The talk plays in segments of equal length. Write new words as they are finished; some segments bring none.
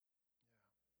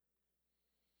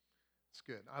It's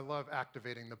good. I love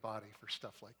activating the body for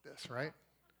stuff like this, right?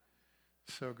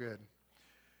 So good.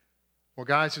 Well,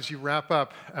 guys, as you wrap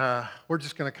up, we're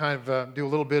just going to kind of do a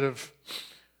little bit of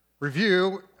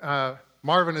review.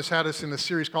 Marvin has had us in a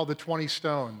series called The 20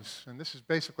 Stones, and this is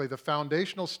basically the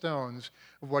foundational stones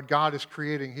of what God is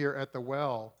creating here at the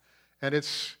well. And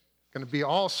it's going to be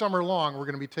all summer long. We're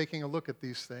going to be taking a look at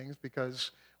these things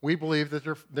because we believe that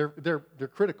they're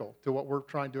critical to what we're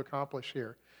trying to accomplish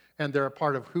here. And they're a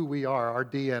part of who we are, our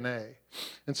DNA.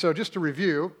 And so just to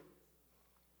review,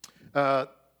 start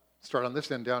on this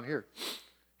end down here.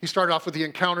 He started off with the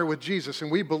encounter with Jesus,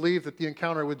 and we believe that the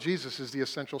encounter with Jesus is the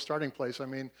essential starting place. I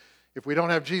mean, if we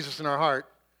don't have Jesus in our heart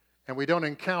and we don't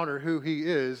encounter who he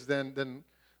is, then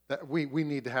we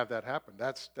need to have that happen.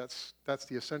 That's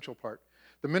the essential part.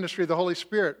 The ministry of the Holy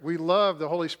Spirit. We love the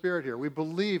Holy Spirit here. We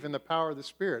believe in the power of the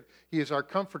Spirit. He is our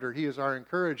comforter. He is our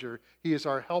encourager. He is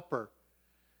our helper.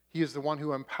 He is the one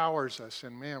who empowers us.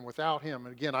 And man, without him,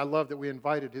 and again, I love that we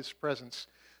invited his presence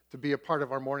to be a part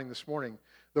of our morning this morning.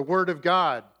 The Word of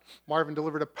God. Marvin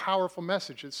delivered a powerful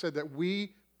message. It said that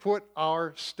we put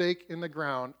our stake in the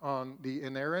ground on the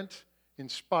inerrant,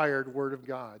 inspired Word of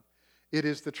God. It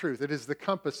is the truth. It is the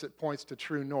compass that points to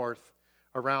true north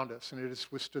around us, and it has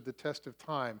withstood the test of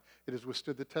time. It has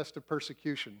withstood the test of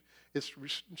persecution. It's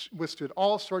withstood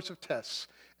all sorts of tests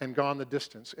and gone the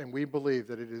distance, and we believe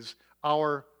that it is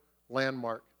our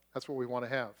landmark. That's what we want to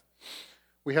have.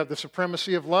 We have the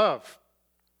supremacy of love.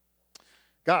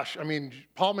 Gosh, I mean,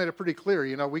 Paul made it pretty clear.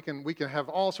 You know, we can have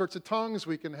all sorts of tongues.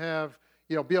 We can have,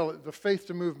 be able the faith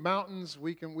to move mountains.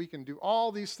 We can do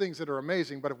all these things that are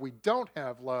amazing. But if we don't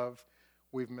have love,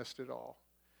 we've missed it all.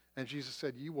 And Jesus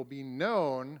said, "You will be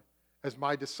known as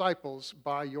my disciples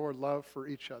by your love for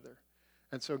each other."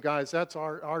 And so, guys, that's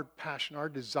our passion, our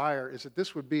desire is that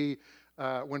this would be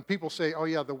when people say, "Oh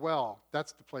yeah, the well,"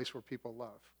 that's the place where people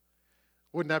love.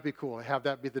 Wouldn't that be cool to have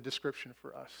that be the description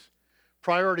for us?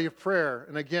 Priority of prayer.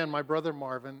 And again, my brother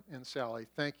Marvin and Sally,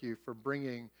 thank you for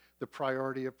bringing the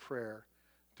priority of prayer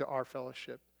to our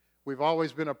fellowship. We've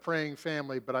always been a praying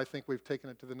family, but I think we've taken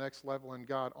it to the next level, and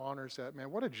God honors that. Man,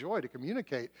 what a joy to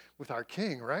communicate with our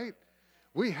King, right?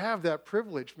 We have that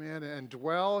privilege, man, and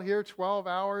dwell here 12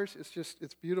 hours. It's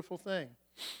a beautiful thing.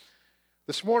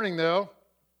 This morning, though,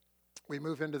 we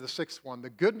move into the sixth one, the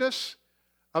goodness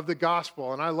of the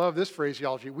gospel. And I love this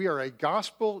phraseology. We are a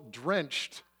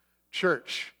gospel-drenched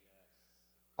church.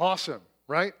 Awesome,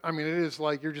 right? I mean, it is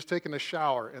like you're just taking a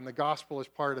shower, and the gospel is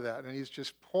part of that, and he's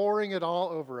just pouring it all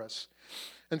over us.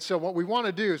 And so what we want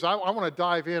to do is I want to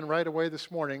dive in right away this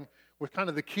morning with kind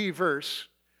of the key verse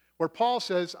where Paul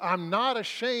says, "I'm not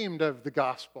ashamed of the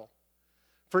gospel,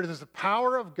 for it is the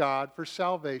power of God for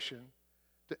salvation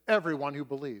to everyone who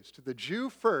believes, to the Jew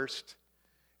first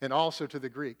and also to the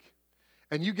Greek."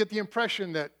 And you get the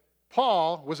impression that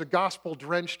Paul was a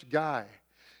gospel-drenched guy.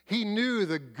 He knew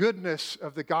the goodness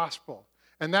of the gospel.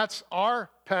 And that's our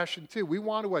passion too. We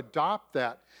want to adopt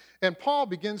that. And Paul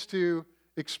begins to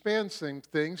expand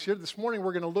things. Here this morning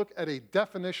we're going to look at a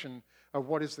definition of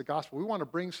what is the gospel. We want to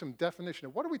bring some definition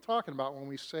of what are we talking about when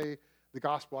we say the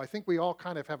gospel. I think we all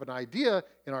kind of have an idea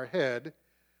in our head,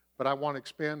 but I want to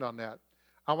expand on that.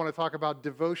 I want to talk about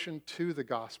devotion to the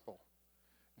gospel.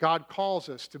 God calls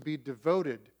us to be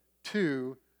devoted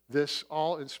to this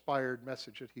all-inspired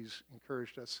message that he's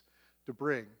encouraged us to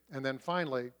bring. And then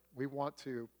finally, we want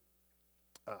to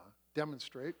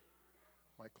demonstrate.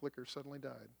 My clicker suddenly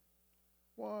died.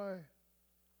 Why?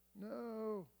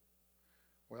 No.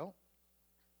 Well,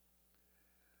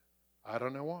 I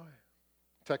don't know why.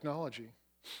 Technology.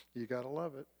 You got to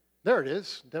love it. There it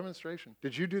is, demonstration.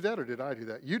 Did you do that or did I do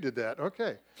that? You did that.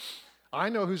 Okay. I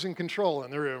know who's in control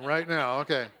in the room right now.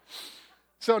 Okay.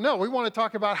 So no, we want to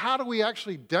talk about how do we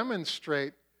actually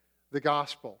demonstrate the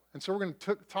gospel. And so we're going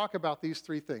to talk about these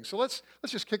three things. So let's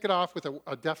just kick it off with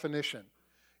a definition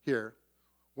here.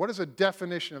 What is a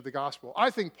definition of the gospel?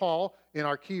 I think Paul, in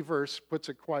our key verse, puts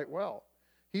it quite well.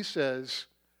 He says,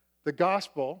 the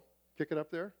gospel, kick it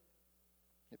up there.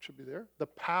 It should be there. The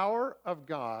power of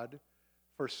God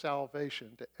for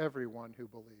salvation to everyone who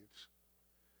believes.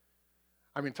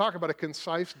 I mean, talk about a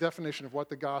concise definition of what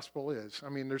the gospel is. I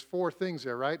mean, there's four things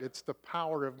there, right? It's the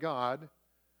power of God.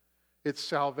 It's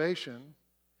salvation.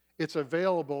 It's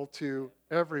available to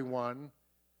everyone.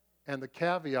 And the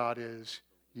caveat is,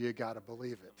 you got to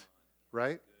believe it,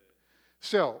 right?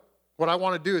 So, what I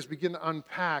want to do is begin to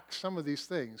unpack some of these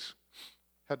things.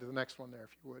 Head to the next one there,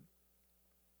 if you would.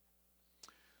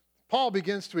 Paul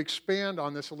begins to expand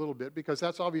on this a little bit because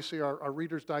that's obviously our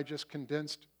Reader's Digest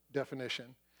condensed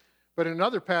definition. But in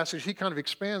another passage, he kind of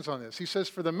expands on this. He says,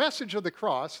 for the message of the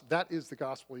cross, that is the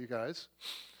gospel, you guys,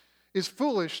 is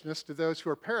foolishness to those who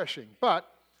are perishing. But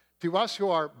to us who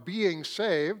are being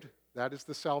saved, that is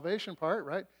the salvation part,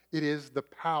 right? It is the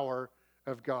power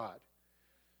of God.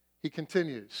 He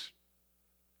continues.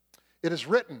 It is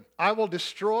written, I will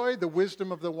destroy the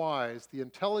wisdom of the wise, the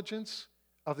intelligence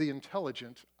of the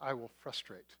intelligent I will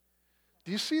frustrate.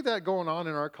 Do you see that going on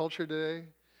in our culture today?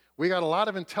 We got a lot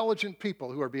of intelligent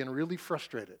people who are being really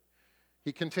frustrated.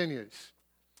 He continues,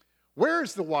 where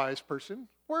is the wise person?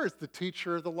 Where is the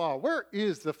teacher of the law? Where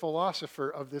is the philosopher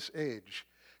of this age?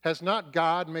 Has not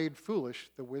God made foolish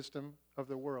the wisdom of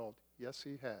the world? Yes,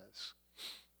 he has.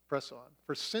 Press on.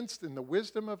 For since in the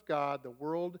wisdom of God, the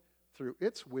world through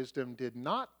its wisdom did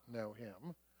not know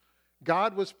him,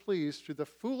 God was pleased through the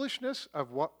foolishness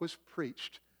of what was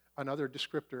preached, another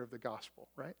descriptor of the gospel,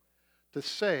 right? To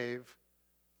save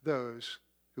those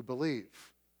who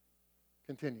believe.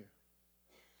 Continue.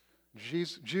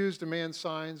 Jews demand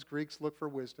signs, Greeks look for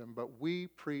wisdom, but we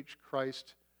preach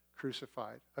Christ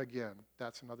crucified. Again,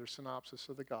 that's another synopsis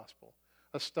of the gospel.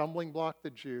 A stumbling block to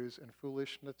Jews and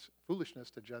foolishness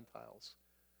to Gentiles.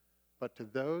 But to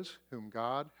those whom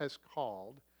God has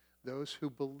called, those who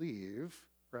believe,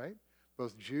 right?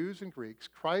 Both Jews and Greeks,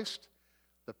 Christ,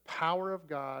 the power of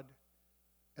God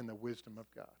and the wisdom of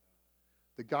God.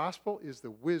 The gospel is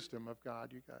the wisdom of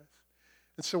God, you guys.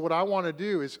 And so what I want to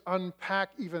do is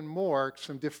unpack even more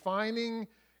some defining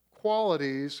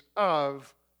qualities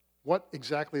of what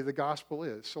exactly the gospel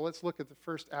is. So let's look at the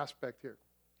first aspect here.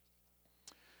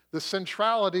 The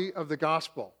centrality of the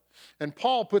gospel. And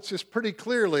Paul puts this pretty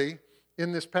clearly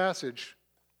in this passage.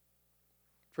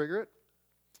 Trigger it.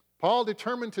 Paul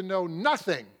determined to know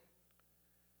nothing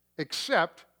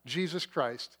except Jesus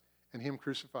Christ and him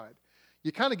crucified.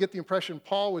 You kind of get the impression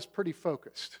Paul was pretty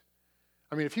focused.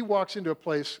 I mean, if he walks into a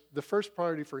place, the first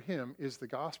priority for him is the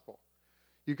gospel.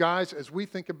 You guys, as we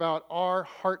think about our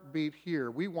heartbeat here,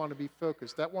 we want to be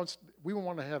focused. We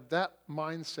want to have that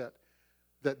mindset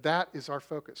that is our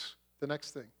focus. The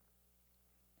next thing.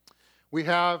 We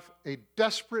have a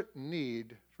desperate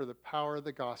need for the power of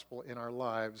the gospel in our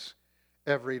lives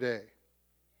every day.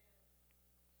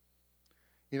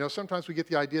 You know, sometimes we get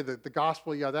the idea that the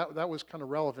gospel, that was kind of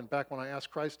relevant back when I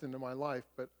asked Christ into my life.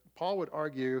 But Paul would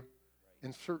argue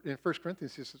in 1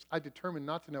 Corinthians, he says, I determined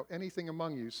not to know anything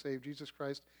among you save Jesus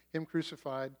Christ, him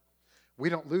crucified. We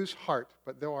don't lose heart,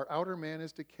 but though our outer man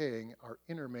is decaying, our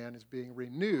inner man is being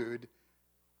renewed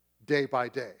day by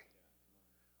day.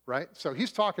 Right? So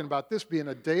he's talking about this being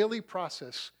a daily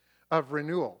process of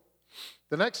renewal.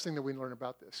 The next thing that we learn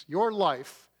about this, your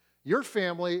life, your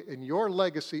family, and your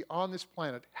legacy on this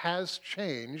planet has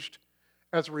changed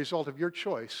as a result of your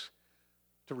choice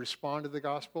to respond to the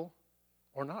gospel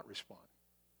or not respond.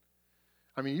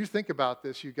 I mean, you think about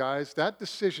this, you guys, that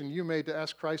decision you made to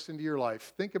ask Christ into your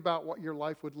life, think about what your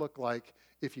life would look like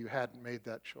if you hadn't made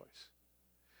that choice.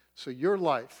 So your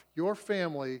life, your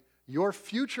family, your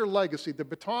future legacy, the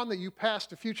baton that you pass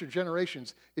to future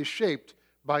generations is shaped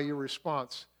by your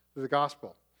response to the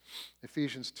gospel.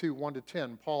 Ephesians 2,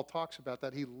 1-10, Paul talks about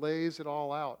that. He lays it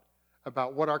all out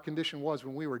about what our condition was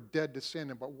when we were dead to sin,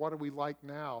 and but what are we like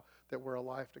now that we're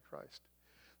alive to Christ.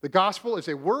 The gospel is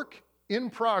a work in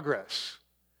progress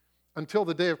until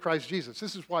the day of Christ Jesus.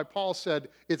 This is why Paul said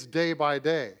it's day by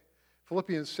day.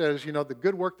 Philippians says, the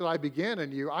good work that I began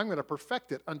in you, I'm going to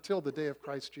perfect it until the day of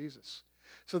Christ Jesus.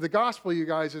 So the gospel, you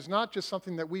guys, is not just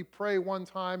something that we pray one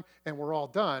time and we're all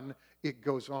done. It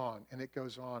goes on, and it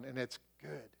goes on, and it's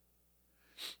good.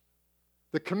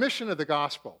 The commission of the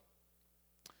gospel.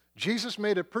 Jesus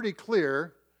made it pretty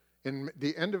clear in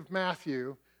the end of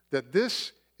Matthew that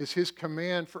this is his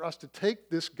command for us to take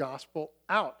this gospel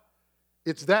out.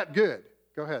 It's that good.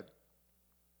 Go ahead.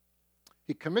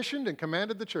 He commissioned and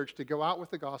commanded the church to go out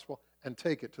with the gospel and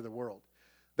take it to the world.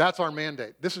 That's our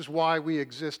mandate. This is why we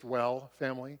exist well,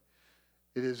 family.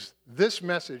 It is this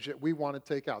message that we want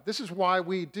to take out. This is why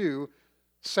we do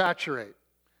saturate.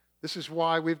 This is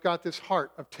why we've got this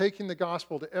heart of taking the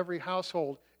gospel to every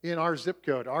household in our zip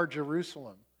code, our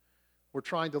Jerusalem. We're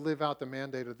trying to live out the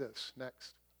mandate of this.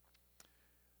 Next.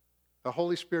 The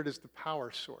Holy Spirit is the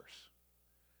power source.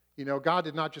 God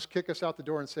did not just kick us out the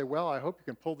door and say, well, I hope you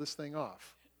can pull this thing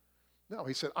off. No,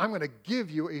 he said, I'm going to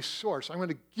give you a source. I'm going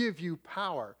to give you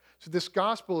power. So this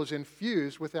gospel is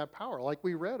infused with that power, like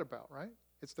we read about, right?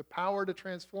 It's the power to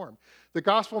transform. The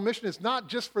gospel mission is not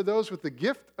just for those with the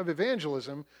gift of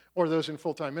evangelism or those in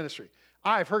full-time ministry.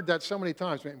 I've heard that so many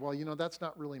times. Well, that's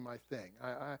not really my thing.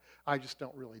 I just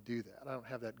don't really do that. I don't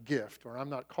have that gift, or I'm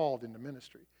not called into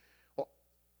ministry. Well,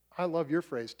 I love your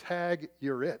phrase, tag,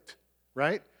 you're it,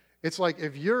 right? It's like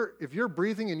if you're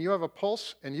breathing and you have a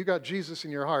pulse and you got Jesus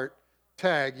in your heart,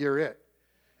 tag, you're it.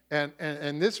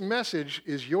 And this message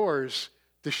is yours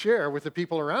to share with the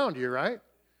people around you, right?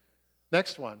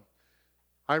 Next one.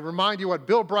 I remind you what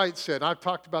Bill Bright said. I've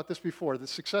talked about this before. The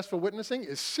successful witnessing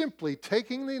is simply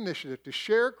taking the initiative to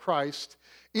share Christ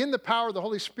in the power of the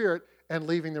Holy Spirit and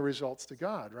leaving the results to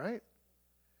God, right?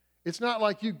 It's not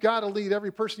like you've got to lead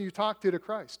every person you talk to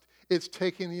Christ. It's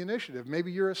taking the initiative.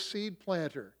 Maybe you're a seed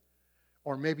planter,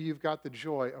 or maybe you've got the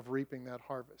joy of reaping that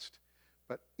harvest.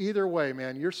 But either way,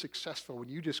 man, you're successful when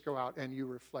you just go out and you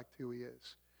reflect who he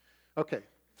is. Okay,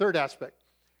 third aspect,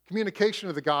 communication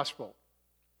of the gospel.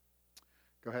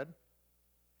 Go ahead.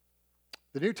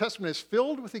 The New Testament is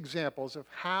filled with examples of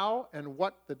how and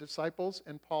what the disciples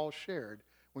and Paul shared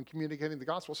when communicating the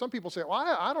gospel. Some people say,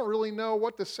 well, I don't really know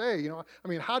what to say.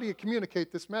 How do you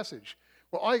communicate this message?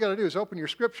 Well, all you got to do is open your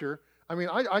scripture.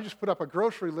 I just put up a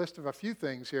grocery list of a few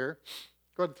things here.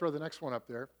 Go ahead and throw the next one up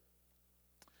there.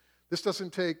 This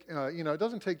doesn't take, it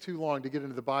doesn't take too long to get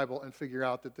into the Bible and figure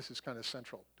out that this is kind of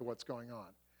central to what's going on.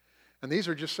 And these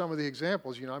are just some of the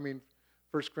examples. 2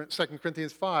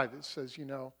 Corinthians 5, it says,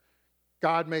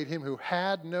 God made him who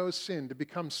had no sin to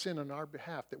become sin on our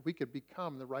behalf, that we could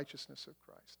become the righteousness of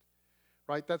Christ.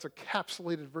 Right? That's a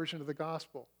capsulated version of the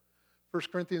gospel. 1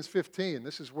 Corinthians 15,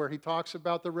 this is where he talks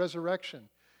about the resurrection.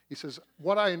 He says,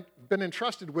 what I've been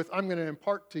entrusted with, I'm going to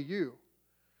impart to you.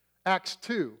 Acts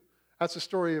 2, that's the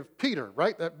story of Peter,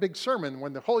 right? That big sermon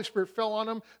when the Holy Spirit fell on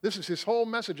him. This is his whole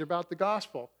message about the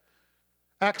gospel.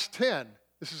 Acts 10,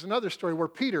 this is another story where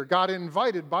Peter got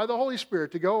invited by the Holy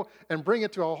Spirit to go and bring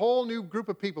it to a whole new group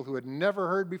of people who had never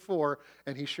heard before,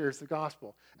 and he shares the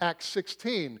gospel. Acts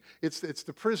 16, it's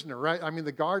the prisoner, right?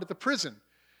 The guard at the prison.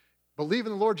 Believe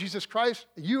in the Lord Jesus Christ,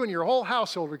 you and your whole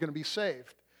household are going to be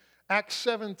saved. Acts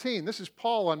 17, this is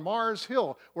Paul on Mars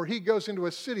Hill, where he goes into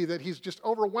a city that he's just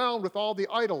overwhelmed with all the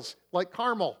idols, like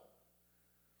Carmel.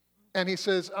 And he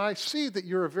says, I see that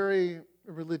you're a very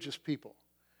religious people.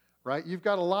 Right? You've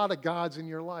got a lot of gods in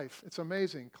your life. It's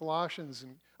amazing. Colossians,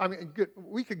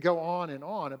 we could go on and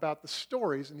on about the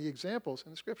stories and the examples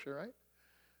in the scripture, right?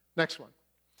 Next one.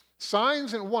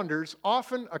 Signs and wonders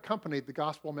often accompanied the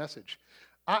gospel message.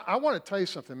 I want to tell you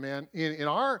something, man. In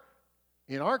our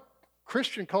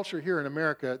Christian culture here in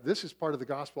America, this is part of the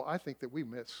gospel I think that we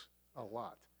miss a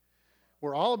lot.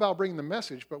 We're all about bringing the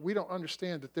message, but we don't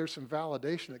understand that there's some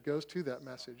validation that goes to that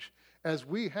message as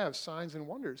we have signs and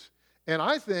wonders. And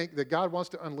I think that God wants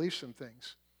to unleash some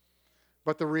things.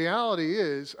 But the reality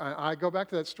is, I go back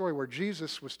to that story where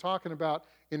Jesus was talking about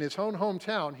in his own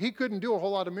hometown, he couldn't do a whole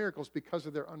lot of miracles because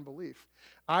of their unbelief.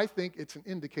 I think it's an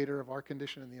indicator of our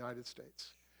condition in the United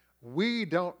States. We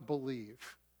don't believe,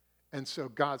 and so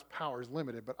God's power is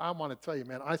limited. But I want to tell you,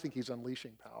 man, I think he's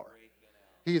unleashing power.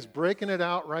 He is breaking it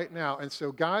out right now. And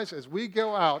so, guys, as we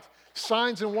go out,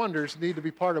 signs and wonders need to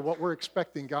be part of what we're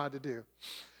expecting God to do.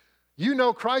 You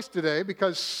know Christ today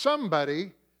because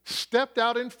somebody stepped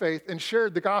out in faith and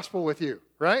shared the gospel with you,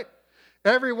 right?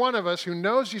 Every one of us who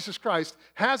knows Jesus Christ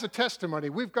has a testimony.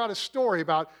 We've got a story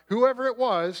about whoever it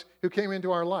was who came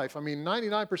into our life.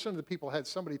 99% of the people had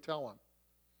somebody tell them.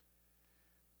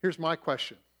 Here's my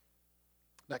question.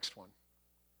 Next one.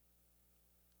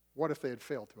 What if they had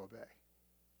failed to obey?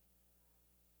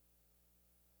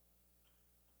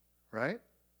 Right?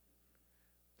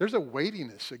 There's a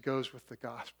weightiness that goes with the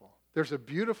gospel. There's a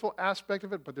beautiful aspect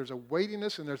of it, but there's a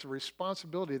weightiness and there's a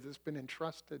responsibility that's been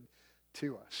entrusted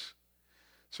to us.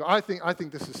 So I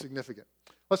think this is significant.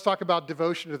 Let's talk about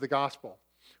devotion to the gospel.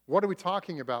 What are we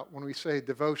talking about when we say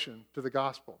devotion to the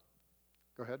gospel?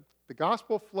 Go ahead. The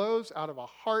gospel flows out of a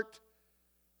heart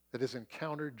that has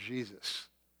encountered Jesus.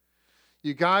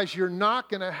 You guys, you're not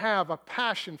going to have a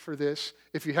passion for this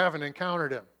if you haven't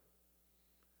encountered him.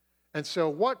 And so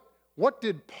what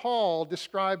did Paul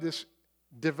describe this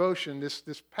devotion,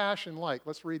 this passion like?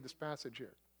 Let's read this passage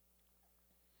here.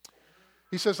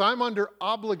 He says, I'm under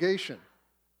obligation,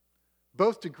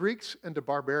 both to Greeks and to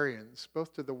barbarians,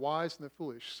 both to the wise and the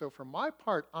foolish. So for my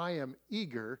part, I am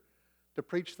eager to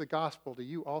preach the gospel to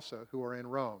you also who are in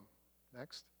Rome.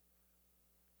 Next.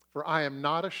 For I am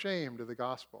not ashamed of the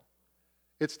gospel.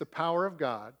 It's the power of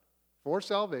God for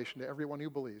salvation to everyone who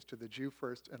believes, to the Jew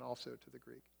first and also to the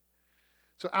Greek.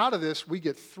 So out of this, we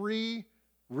get three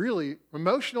really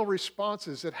emotional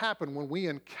responses that happen when we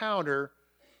encounter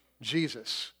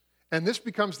Jesus. And this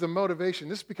becomes the motivation.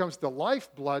 This becomes the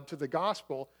lifeblood to the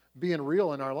gospel being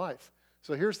real in our life.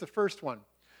 So here's the first one.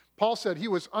 Paul said he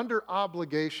was under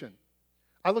obligation.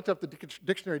 I looked up the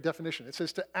dictionary definition. It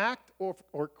says to act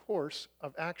or course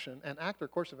of action, an act or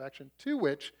course of action to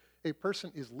which a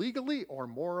person is legally or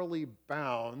morally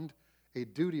bound, a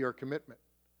duty or commitment.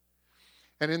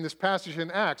 And in this passage in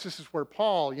Acts, this is where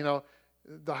Paul,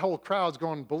 the whole crowd's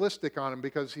going ballistic on him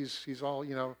because he's all,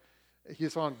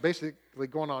 he's on basically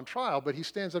going on trial, but he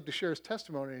stands up to share his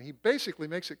testimony, and he basically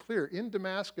makes it clear. In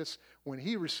Damascus, when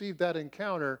he received that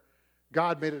encounter,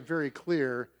 God made it very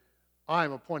clear,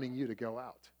 I'm appointing you to go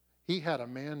out. He had a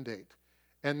mandate.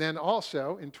 And then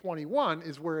also in 21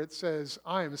 is where it says,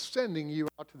 I am sending you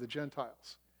out to the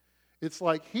Gentiles. It's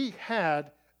like he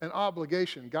had an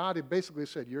obligation. God had basically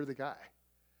said, you're the guy.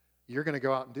 You're going to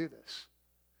go out and do this.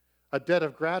 A debt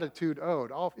of gratitude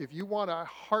owed. If you want a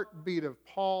heartbeat of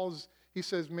Paul's, he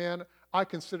says, man, I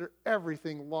consider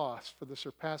everything lost for the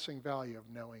surpassing value of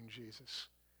knowing Jesus.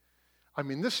 I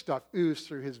mean, this stuff oozed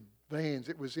through his veins.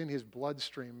 It was in his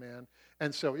bloodstream, man.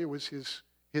 And so it was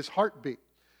his heartbeat.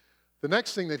 The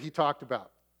next thing that he talked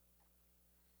about,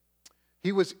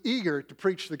 he was eager to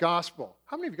preach the gospel.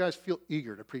 How many of you guys feel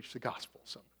eager to preach the gospel?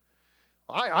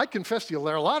 I confess to you,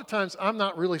 Larry, a lot of times I'm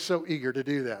not really so eager to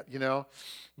do that,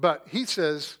 But he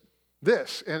says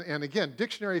this, and again,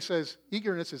 dictionary says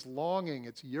eagerness is longing,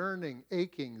 it's yearning,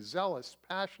 aching, zealous,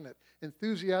 passionate,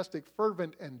 enthusiastic,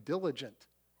 fervent, and diligent.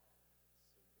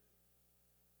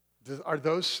 Are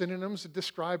those synonyms that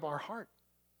describe our heart?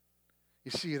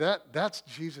 You see, that's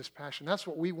Jesus' passion. That's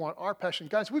what we want, our passion.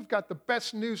 Guys, we've got the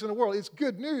best news in the world. It's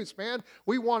good news, man.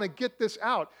 We want to get this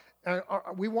out.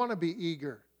 We want to be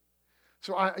eager.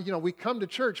 So, we come to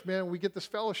church, man. We get this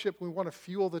fellowship. We want to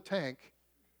fuel the tank.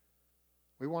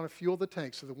 We want to fuel the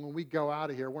tank so that when we go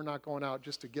out of here, we're not going out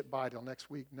just to get by till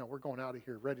next week. No, we're going out of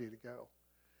here ready to go.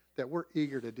 That we're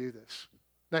eager to do this.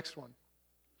 Next one.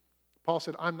 Paul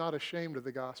said, I'm not ashamed of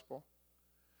the gospel.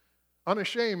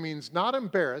 Unashamed means not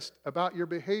embarrassed about your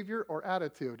behavior or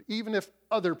attitude, even if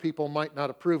other people might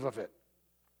not approve of it.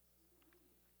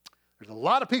 There's a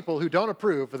lot of people who don't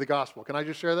approve of the gospel. Can I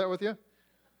just share that with you?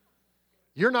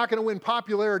 You're not going to win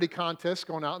popularity contests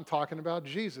going out and talking about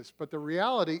Jesus. But the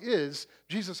reality is,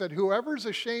 Jesus said, whoever's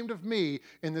ashamed of me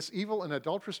in this evil and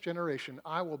adulterous generation,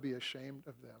 I will be ashamed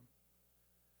of them.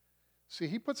 See,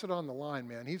 he puts it on the line,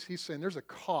 man. He's saying there's a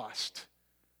cost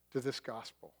to this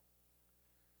gospel.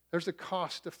 There's a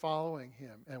cost to following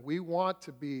him. And we want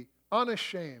to be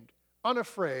unashamed,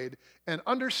 unafraid, and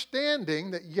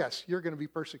understanding that, yes, you're going to be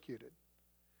persecuted.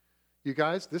 You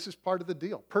guys, this is part of the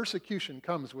deal. Persecution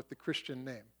comes with the Christian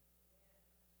name.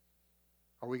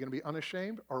 Are we going to be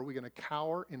unashamed, or are we going to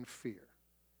cower in fear?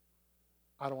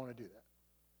 I don't want to do that.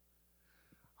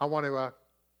 I want to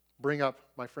bring up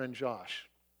my friend Josh.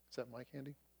 Is that mic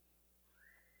handy?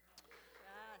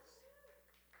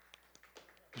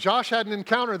 Josh had an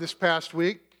encounter this past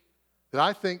week that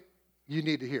I think you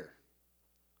need to hear.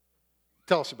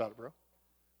 Tell us about it, bro.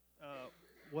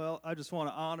 Well, I just want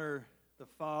to honor the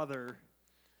Father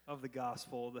of the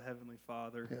gospel, the Heavenly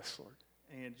Father. Yes, Lord.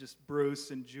 And just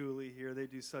Bruce and Julie here, they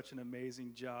do such an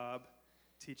amazing job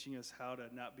teaching us how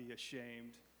to not be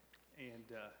ashamed. And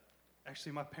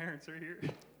actually, my parents are here.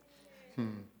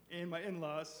 And my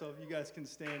in-laws, so if you guys can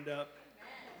stand up.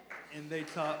 And they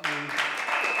taught me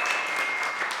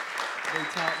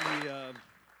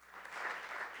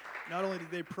not only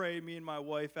did they pray me and my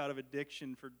wife out of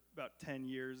addiction for about 10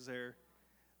 years there,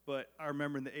 but I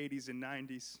remember in the 80s and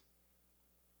 90s,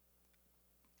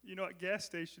 at gas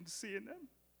stations, seeing them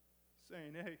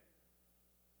saying, hey,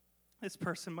 this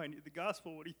person might need the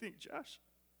gospel. What do you think, Josh?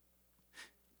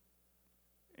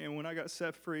 And when I got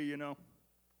set free,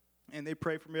 and they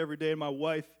pray for me every day, and my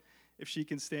wife, if she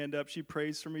can stand up, she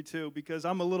prays for me too, because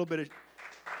I'm a little bit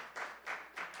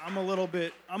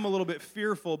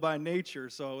fearful by nature.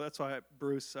 So that's why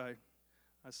Bruce, I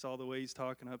saw the way he's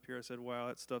talking up here. I said, wow,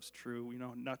 that stuff's true,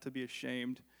 not to be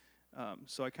ashamed.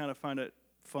 So I kind of find it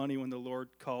funny when the Lord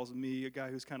calls me, a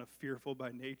guy who's kind of fearful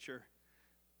by nature,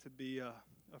 to be a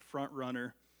front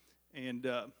runner. And,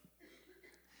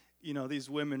 these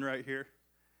women right here,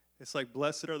 it's like,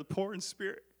 blessed are the poor in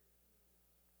spirit.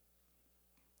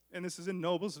 And this is in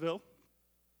Noblesville.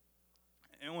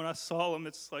 And when I saw them,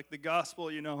 it's like the gospel,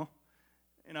 and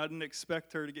I didn't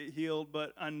expect her to get healed,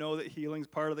 but I know that healing's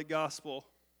part of the gospel.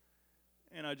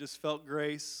 And I just felt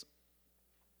grace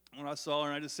when I saw her,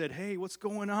 and I just said, hey, what's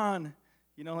going on?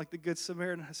 Like the Good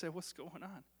Samaritan. I said, what's going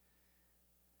on?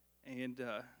 And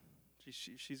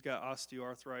she's got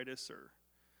osteoarthritis or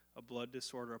a blood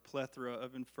disorder, a plethora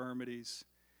of infirmities.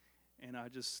 And I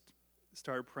just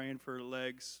started praying for her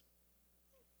legs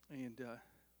and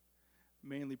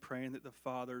mainly praying that the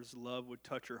Father's love would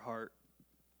touch her heart.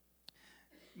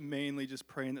 Mainly just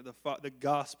praying that the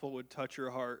gospel would touch her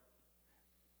heart.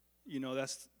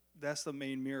 That's the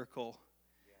main miracle.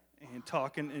 And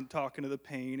talking to the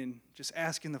pain and just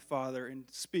asking the Father and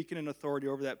speaking in authority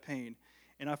over that pain.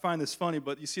 And I find this funny,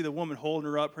 but you see the woman holding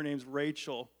her up, her name's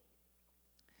Rachel.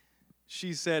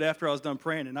 she said after I was done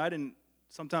praying, and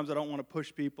sometimes I don't want to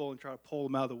push people and try to pull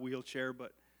them out of the wheelchair,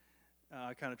 but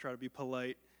I kind of try to be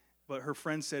polite. But her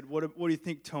friend said, what do you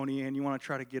think, Tony Ann? You want to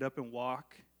try to get up and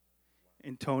walk?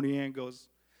 And Tony Ann goes,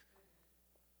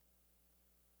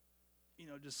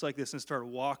 just like this, and started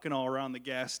walking all around the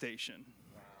gas station.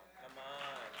 Wow, come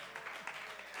on.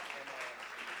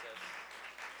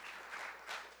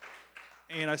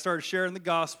 Jesus. And I started sharing the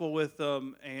gospel with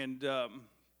them and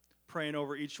praying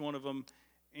over each one of them.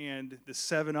 And the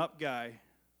 7-Up guy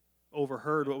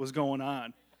overheard what was going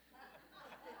on.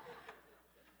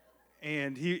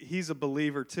 And he's a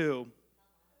believer too.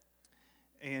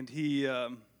 And you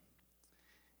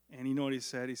know what he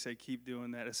said? He said, keep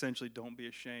doing that. Essentially, don't be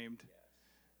ashamed.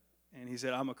 And he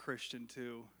said, I'm a Christian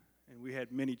too. And we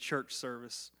had mini church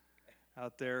service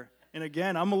out there. And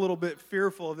again, I'm a little bit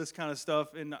fearful of this kind of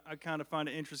stuff, and I kind of find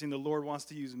it interesting. The Lord wants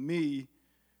to use me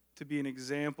to be an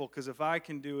example, because if I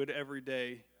can do it every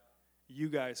day, you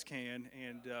guys can.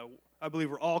 And I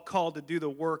believe we're all called to do the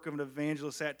work of an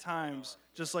evangelist at times,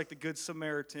 just like the Good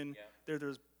Samaritan.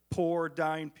 There's poor,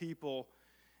 dying people,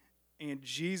 and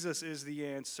Jesus is the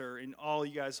answer, and all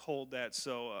you guys hold that.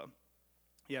 So,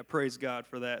 praise God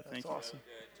for that. Thank you. Awesome.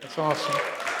 That's awesome.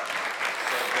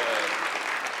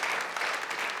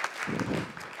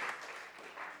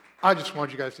 I just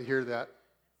want you guys to hear that.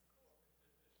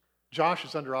 Josh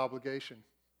is under obligation.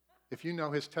 If you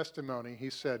know his testimony, he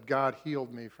said, God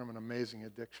healed me from an amazing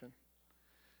addiction.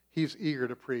 He's eager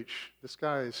to preach. This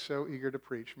guy is so eager to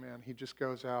preach, man. He just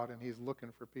goes out and he's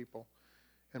looking for people.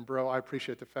 And bro, I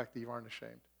appreciate the fact that you aren't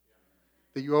ashamed,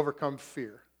 that you overcome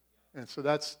fear. And so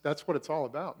that's what it's all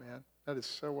about, man. That is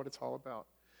so what it's all about.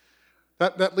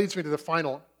 That leads me to the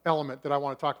final element that I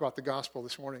want to talk about the gospel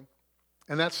this morning,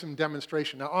 and that's some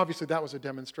demonstration. Now, obviously, that was a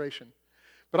demonstration.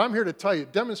 But I'm here to tell you,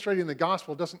 demonstrating the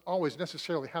gospel doesn't always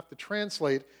necessarily have to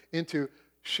translate into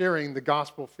sharing the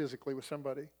gospel physically with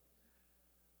somebody.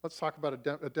 Let's talk about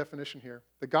a definition here.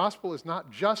 The gospel is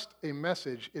not just a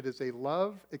message, it is a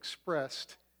love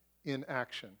expressed in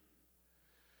action.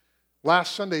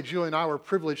 Last Sunday, Julie and I were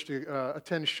privileged to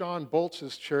attend Sean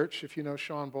Boltz's church. If you know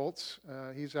Sean Boltz,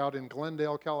 he's out in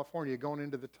Glendale, California, going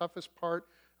into the toughest part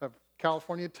of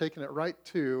California, taking it right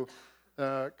to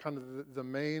kind of the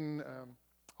main,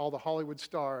 all the Hollywood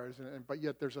stars, but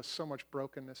yet there's so much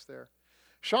brokenness there.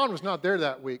 Sean was not there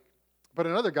that week, but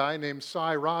another guy named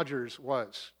Cy Rogers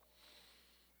was.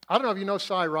 I don't know if you know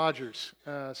Cy Rogers.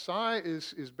 Cy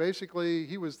is basically,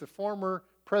 he was the former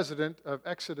president of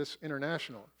Exodus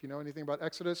International. If you know anything about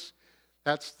Exodus,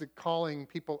 that's the calling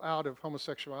people out of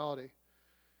homosexuality.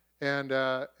 And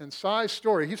Cy's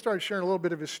story, he started sharing a little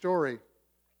bit of his story.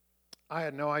 I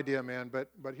had no idea, man,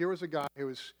 but here was a guy who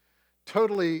was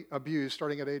totally abused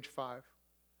starting at age 5.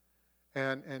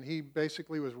 And he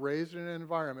basically was raised in an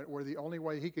environment where the only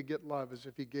way he could get love is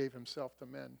if he gave himself to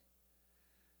men.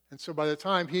 And so by the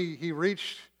time he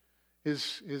reached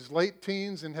his late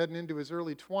teens and heading into his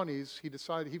early 20s, he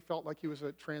decided he felt like he was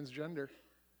a transgender.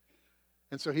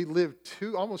 And so he lived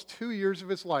almost 2 years of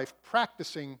his life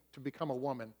practicing to become a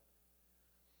woman.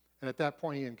 And at that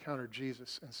point, he encountered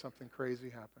Jesus, and something crazy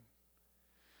happened.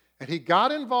 And he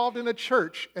got involved in a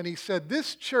church, and he said,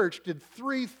 this church did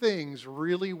 3 things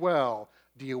really well.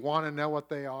 Do you want to know what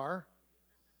they are?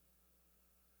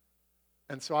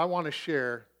 And so I want to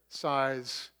share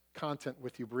Cy's content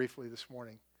with you briefly this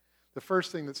morning. The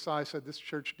first thing that Cy said this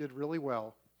church did really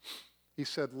well, he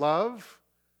said, love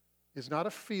is not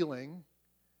a feeling.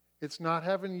 It's not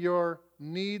having your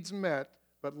needs met,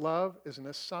 but love is an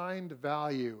assigned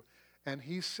value. And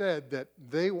he said that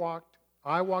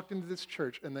I walked into this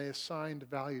church and they assigned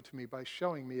value to me by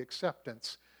showing me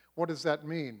acceptance. What does that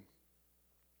mean?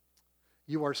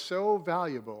 You are so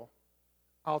valuable,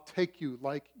 I'll take you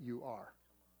like you are.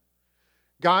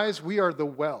 Guys, we are the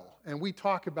well, and we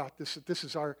talk about this. This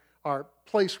is our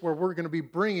place where we're going to be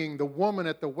bringing the woman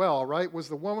at the well, right? Was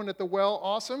the woman at the well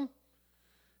awesome?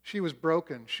 She was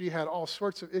broken. She had all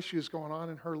sorts of issues going on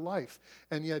in her life,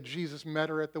 and yet Jesus met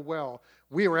her at the well.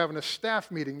 We were having a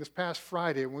staff meeting this past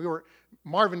Friday, and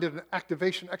Marvin did an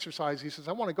activation exercise. He says,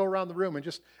 I want to go around the room and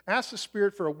just ask the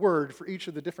Spirit for a word for each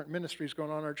of the different ministries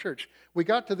going on in our church. We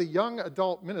got to the young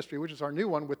adult ministry, which is our new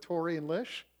one with Tori and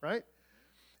Lish, right?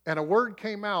 And a word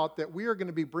came out that we are going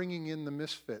to be bringing in the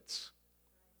misfits.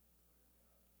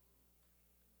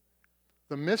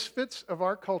 The misfits of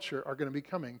our culture are going to be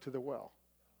coming to the well.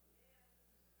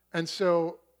 And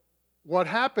so what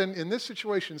happened in this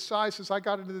situation, Cy says, I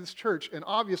got into this church, and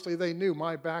obviously they knew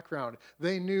my background.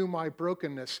 They knew my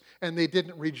brokenness, and they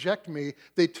didn't reject me.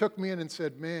 They took me in and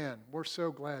said, man, we're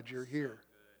so glad you're here.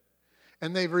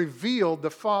 and they revealed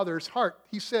the Father's heart.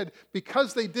 He said,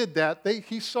 because they did that,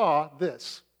 he saw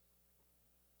this.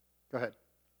 Go ahead.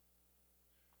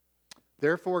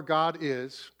 Therefore, God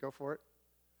is, go for it.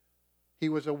 He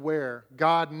was aware.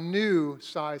 God knew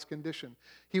Sai's condition.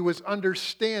 He was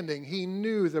understanding. He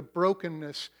knew the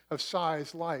brokenness of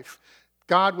Sai's life.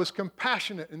 God was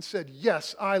compassionate and said,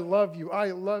 yes, I love you.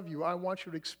 I love you. I want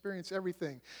you to experience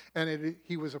everything. And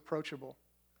he was approachable.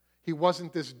 He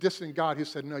wasn't this distant God who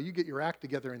said, no, you get your act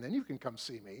together and then you can come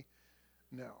see me.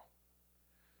 No.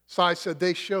 Sai said,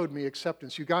 they showed me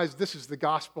acceptance. You guys, this is the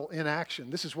gospel in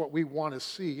action. This is what we want to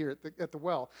see here at the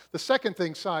well. The second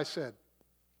thing Sai said,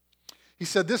 he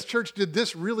said, this church did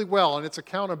this really well in its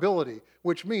accountability,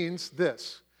 which means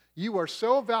this. You are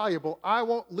so valuable, I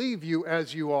won't leave you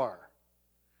as you are.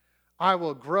 I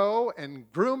will grow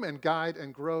and groom and guide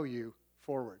and grow you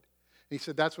forward. He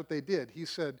said that's what they did. He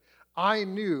said, I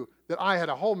knew that I had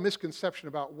a whole misconception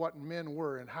about what men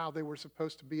were and how they were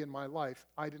supposed to be in my life.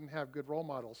 I didn't have good role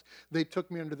models. They took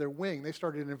me under their wing. They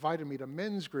started inviting me to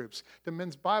men's groups, to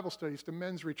men's Bible studies, to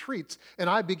men's retreats. And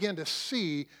I began to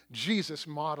see Jesus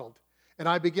modeled. And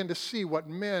I began to see what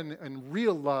men and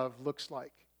real love looks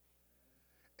like.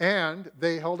 And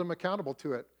they held him accountable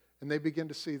to it. And they began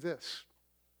to see this.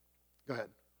 Go ahead.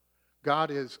 God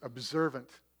is observant.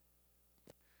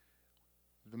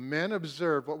 The men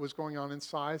observed what was going on in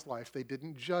Sai's life. They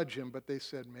didn't judge him, but they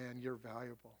said, man, you're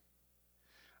valuable.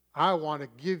 I want to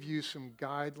give you some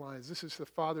guidelines. This is the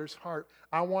Father's heart.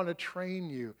 I want to train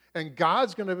you. And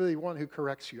God's going to be the one who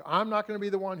corrects you. I'm not going to be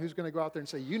the one who's going to go out there and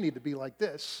say, you need to be like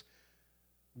this.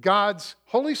 God's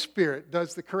Holy Spirit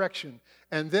does the correction.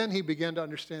 And then he began to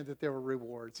understand that there were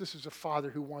rewards. This is a father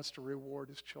who wants to reward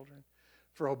his children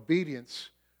for obedience,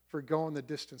 for going the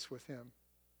distance with him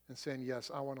and saying,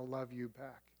 yes, I want to love you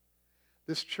back.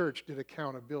 This church did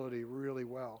accountability really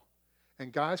well.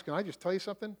 And guys, can I just tell you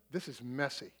something? This is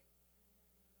messy.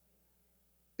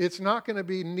 It's not going to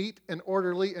be neat and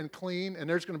orderly and clean, and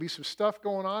there's going to be some stuff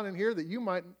going on in here that you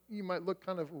might look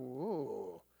kind of,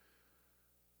 whoa.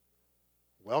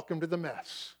 Welcome to the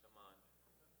mess.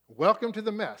 Welcome to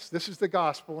the mess. This is the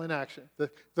gospel in action.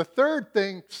 The third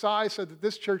thing Sai said that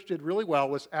this church did really well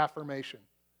was affirmation.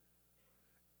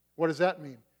 What does that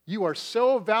mean? You are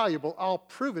so valuable, I'll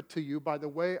prove it to you by the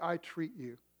way I treat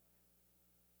you.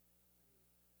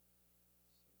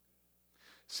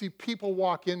 See, people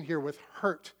walk in here with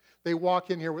hurt. They walk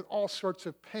in here with all sorts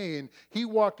of pain. He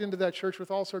walked into that church with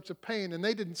all sorts of pain, and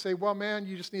they didn't say, well, man,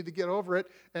 you just need to get over it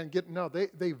and get, no,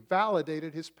 they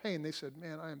validated his pain. They said,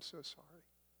 man, I am so sorry.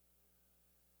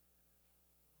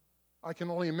 I can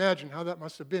only imagine how that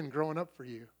must have been growing up for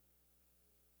you,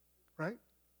 right?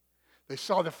 They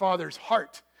saw the Father's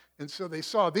heart, and so they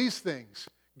saw these things.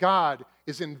 God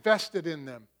is invested in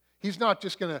them. He's not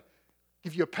just going to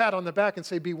give you a pat on the back and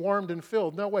say, be warmed and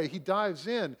filled. No way. He dives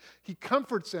in. He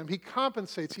comforts them. He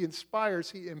compensates. He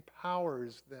inspires. He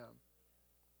empowers them.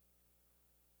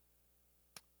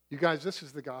 You guys, this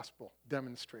is the gospel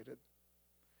demonstrated.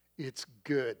 It's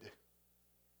good.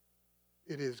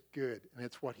 It is good. And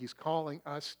it's what he's calling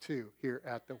us to here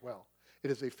at the well.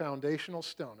 It is a foundational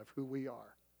stone of who we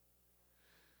are.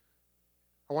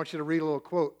 I want you to read a little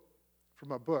quote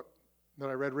from a book that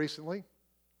I read recently.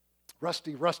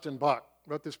 Rusty Rustenbach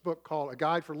wrote this book called A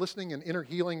Guide for Listening and Inner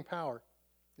Healing Power.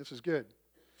 This is good.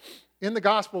 In the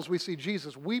Gospels, we see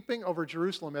Jesus weeping over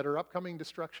Jerusalem at her upcoming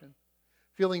destruction,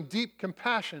 feeling deep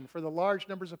compassion for the large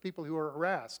numbers of people who are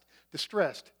harassed,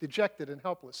 distressed, dejected, and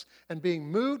helpless, and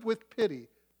being moved with pity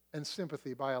and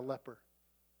sympathy by a leper.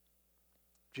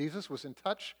 Jesus was in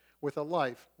touch with a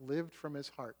life lived from his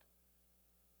heart.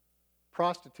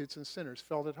 Prostitutes and sinners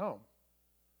felt at home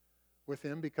with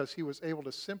him because he was able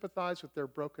to sympathize with their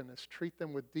brokenness, treat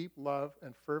them with deep love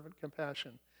and fervent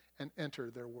compassion, and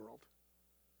enter their world.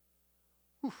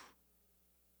 Oof.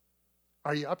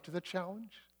 Are you up to the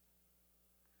challenge?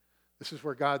 This is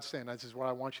where God's saying, this is what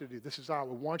I want you to do. This is how I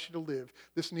want you to live.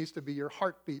 This needs to be your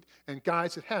heartbeat. And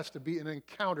guys, it has to be an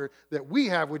encounter that we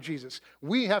have with Jesus.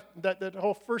 We have that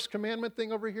whole first commandment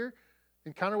thing over here,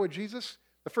 encounter with Jesus.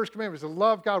 The first commandment is to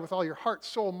love God with all your heart,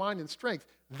 soul, mind, and strength.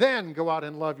 Then go out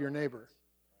and love your neighbor.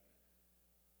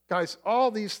 Guys, all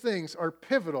these things are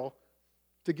pivotal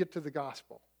to get to the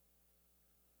gospel.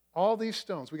 All these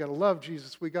stones. We got to love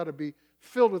Jesus. We got to be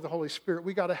filled with the Holy Spirit.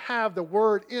 We got to have the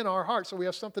Word in our heart so we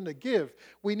have something to give.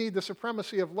 We need the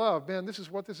supremacy of love. Man, this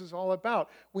is what this is all about.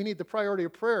 We need the priority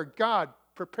of prayer. God,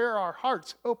 prepare our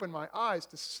hearts. Open my eyes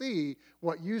to see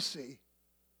what you see.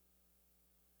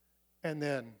 And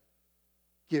then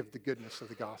give the goodness of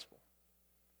the gospel.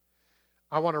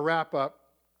 I want to wrap up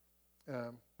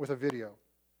with a video.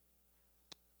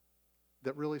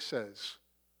 that really says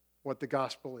what the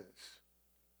gospel is.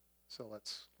 So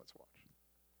let's watch.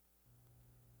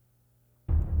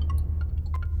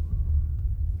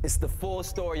 It's the full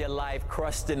story of life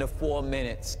crushed into 4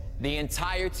 minutes. The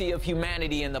entirety of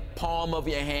humanity in the palm of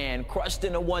your hand, crushed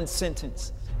into one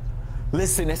sentence.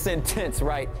 Listen, it's intense,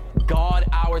 right? God,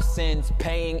 our sins,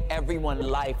 paying everyone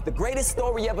life. The greatest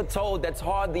story ever told that's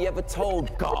hardly ever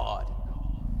told. God.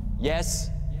 Yes,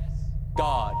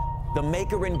 God. The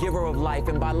maker and giver of life.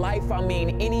 And by life, I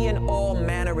mean any and all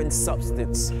manner and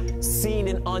substance. Seen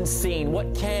and unseen.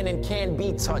 What can and can't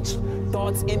be touched.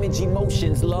 Thoughts, image,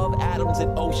 emotions, love, atoms,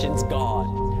 and oceans. God.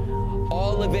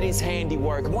 All of it is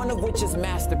handiwork, one of which is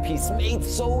masterpiece, made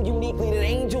so uniquely that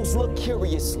angels look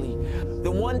curiously. The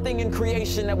one thing in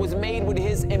creation that was made with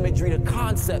his imagery, the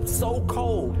concept so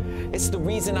cold. It's the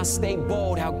reason I stay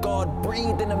bold, how God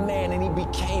breathed in a man and he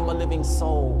became a living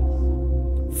soul.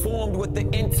 Formed with the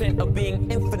intent of being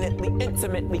infinitely,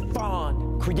 intimately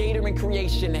fond. Creator and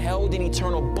creation held in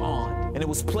eternal bond. And it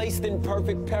was placed in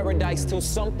perfect paradise till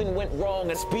something went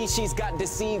wrong. A species got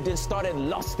deceived and started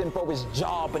lusting for his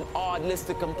job. An odd list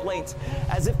of complaints,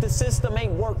 as if the system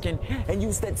ain't working. And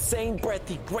used that same breath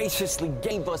he graciously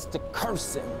gave us to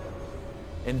curse him.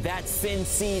 And that sin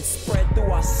seed spread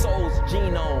through our soul's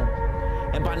genome.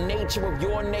 And by nature of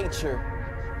your nature,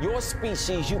 your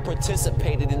species, you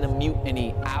participated in the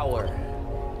mutiny.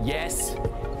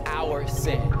 Our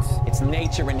sins. It's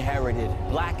nature inherited.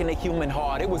 Black in the human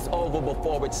heart. It was over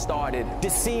before it started.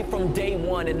 Deceived from day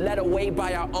one and led away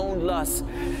by our own lust.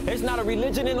 There's not a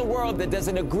religion in the world that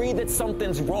doesn't agree that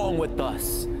something's wrong with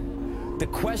us. The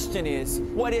question is,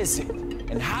 what is it?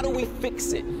 And how do we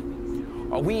fix it?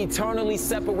 Are we eternally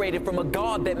separated from a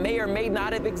God that may or may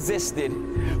not have existed?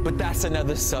 But that's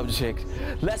another subject.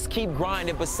 Let's keep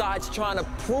grinding. Besides, trying to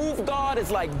prove God is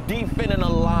like defending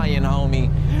a lion, homie.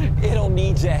 It don't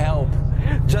need your help.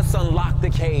 Just unlock the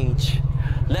cage.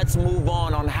 Let's move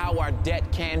on how our debt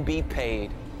can be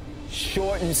paid.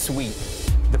 Short and sweet.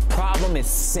 The problem is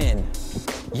sin.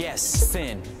 Yes,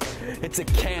 sin. It's a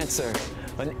cancer,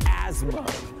 an asthma,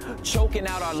 choking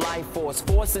out our life force,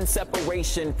 forcing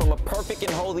separation from a perfect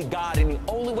and holy God. And the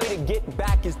only way to get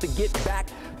back is to get back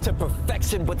to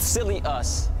perfection, but silly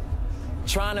us.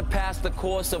 Trying to pass the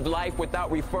course of life without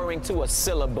referring to a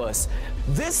syllabus.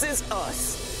 This is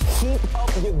us. Keep up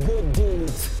your good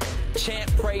deeds.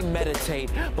 Chant, pray,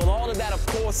 meditate. But all of that, of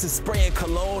course, is spraying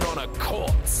cologne on a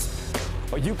corpse.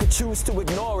 Or you could choose to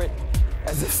ignore it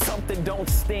as if something don't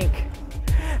stink.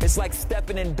 It's like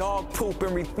stepping in dog poop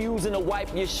and refusing to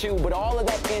wipe your shoe, but all of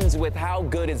that ends with how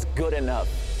good is good enough.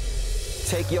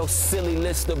 Take your silly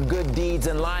list of good deeds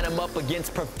and line them up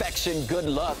against perfection, good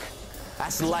luck.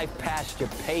 That's life past your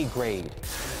pay grade.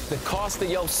 The cost of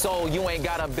your soul, you ain't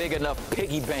got a big enough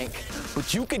piggy bank,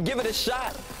 but you could give it a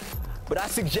shot. But I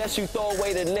suggest you throw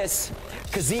away the list,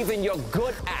 because even your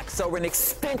good acts are an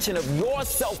extension of your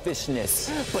selfishness.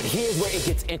 But here's where it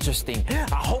gets interesting.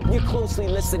 I hope you're closely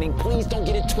listening. Please don't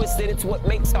get it twisted. It's what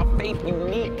makes our faith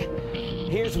unique.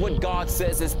 Here's what God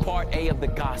says is part A of the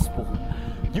gospel.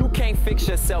 You can't fix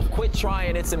yourself. Quit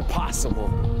trying. It's impossible.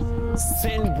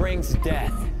 Sin brings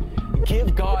death.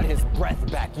 Give God his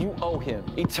breath back. You owe him.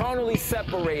 Eternally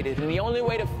separated, and the only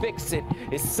way to fix it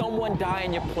is someone die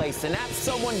in your place, and that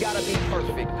someone gotta be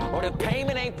perfect, or the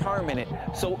payment ain't permanent.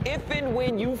 So if and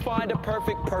when you find a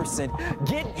perfect person,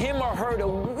 get him or her to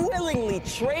willingly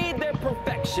trade their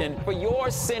perfection for your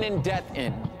sin and death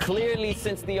in. Clearly,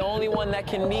 since the only one that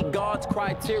can meet God's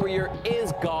criteria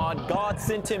is God, God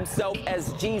sent himself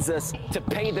as Jesus to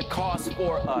pay the cost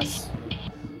for us.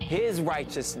 His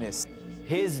righteousness,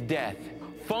 his death,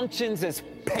 functions as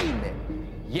payment.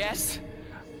 Yes,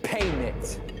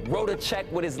 payment. Wrote a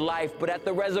check with his life, but at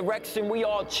the resurrection we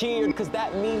all cheered, because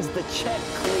that means the check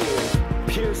cleared.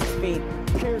 Pierced feet,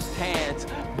 pierced hands,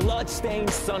 blood-stained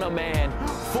son of man,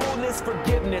 fullness,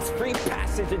 forgiveness, free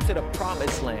passage into the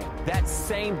promised land. That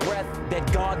same breath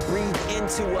that God breathed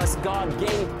into us, God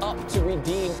gave up to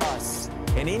redeem us.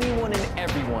 And anyone and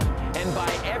everyone, and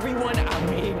by everyone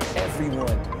I mean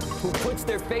everyone, who puts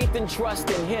their faith and trust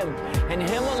in him and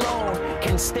him alone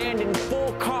can stand in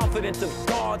full confidence of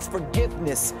God's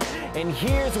forgiveness. And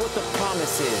here's what the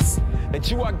promise is,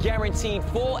 that you are guaranteed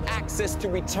full access to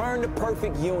return to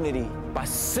perfect unity by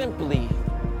simply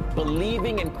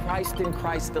believing in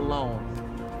Christ alone.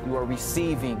 You are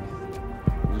receiving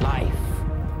life.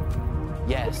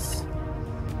 Yes,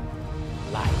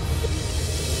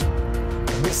 life.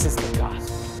 This is the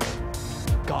gospel.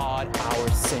 God, our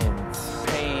sins,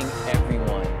 paying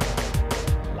everyone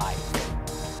life.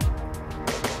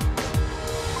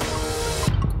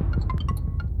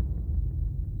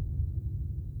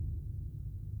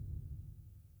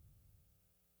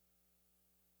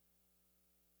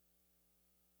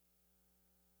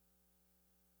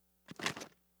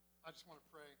 I just want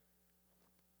to pray.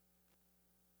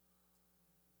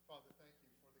 Father, thank you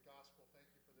for the gospel. Thank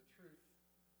you for the truth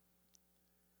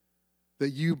that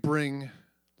you bring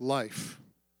life.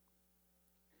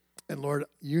 And Lord,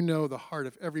 you know the heart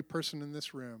of every person in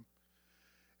this room.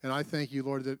 And I thank you,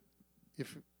 Lord, that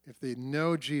if they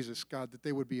know Jesus, God, that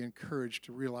they would be encouraged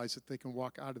to realize that they can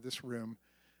walk out of this room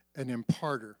an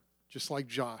imparter, just like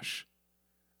Josh,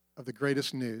 of the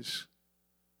greatest news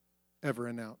ever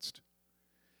announced.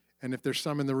 And if there's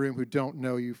some in the room who don't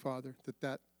know you, Father,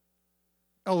 that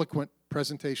eloquent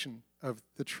presentation of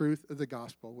the truth of the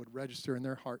gospel would register in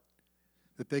their heart,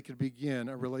 that they could begin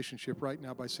a relationship right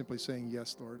now by simply saying,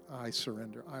 yes, Lord, I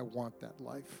surrender. I want that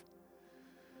life.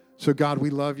 So, God,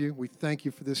 we love you. We thank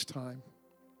you for this time.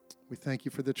 We thank you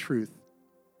for the truth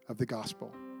of the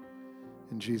gospel.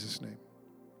 In Jesus' name.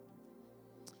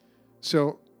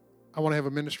 So, I want to have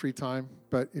a ministry time,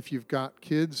 but if you've got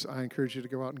kids, I encourage you to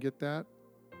go out and get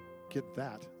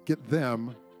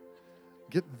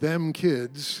them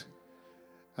kids.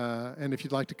 And if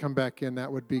you'd like to come back in,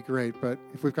 that would be great. But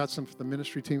if we've got some of the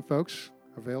ministry team folks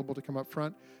available to come up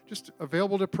front, just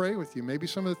available to pray with you. Maybe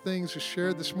some of the things you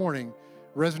shared this morning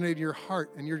resonate in your heart,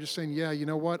 and you're just saying, yeah, you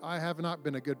know what? I have not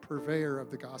been a good purveyor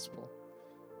of the gospel.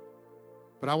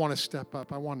 But I want to step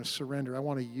up. I want to surrender. I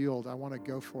want to yield. I want to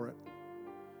go for it.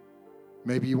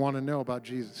 Maybe you want to know about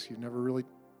Jesus. You've never really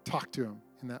talked to him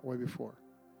in that way before.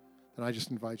 Then I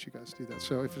just invite you guys to do that.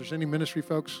 So if there's any ministry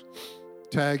folks,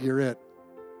 tag, you're it.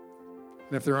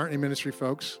 And if there aren't any ministry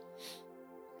folks,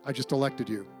 I just elected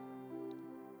you.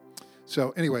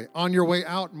 So anyway, on your way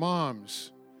out,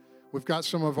 moms, we've got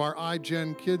some of our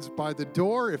iGen kids by the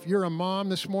door. If you're a mom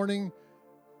this morning,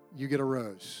 you get a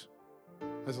rose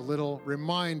as a little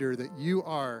reminder that you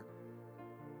are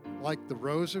like the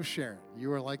rose of Sharon.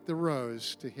 You are like the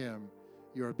rose to him.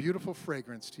 You are a beautiful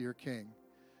fragrance to your king.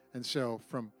 And so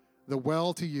from the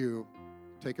well to you,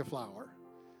 take a flower.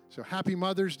 So happy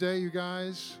Mother's Day, you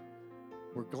guys.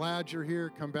 We're glad you're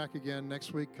here. Come back again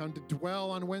next week. Come to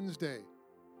Dwell on Wednesday.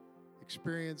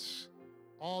 Experience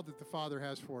all that the Father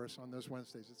has for us on those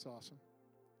Wednesdays. It's awesome.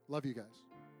 Love you guys.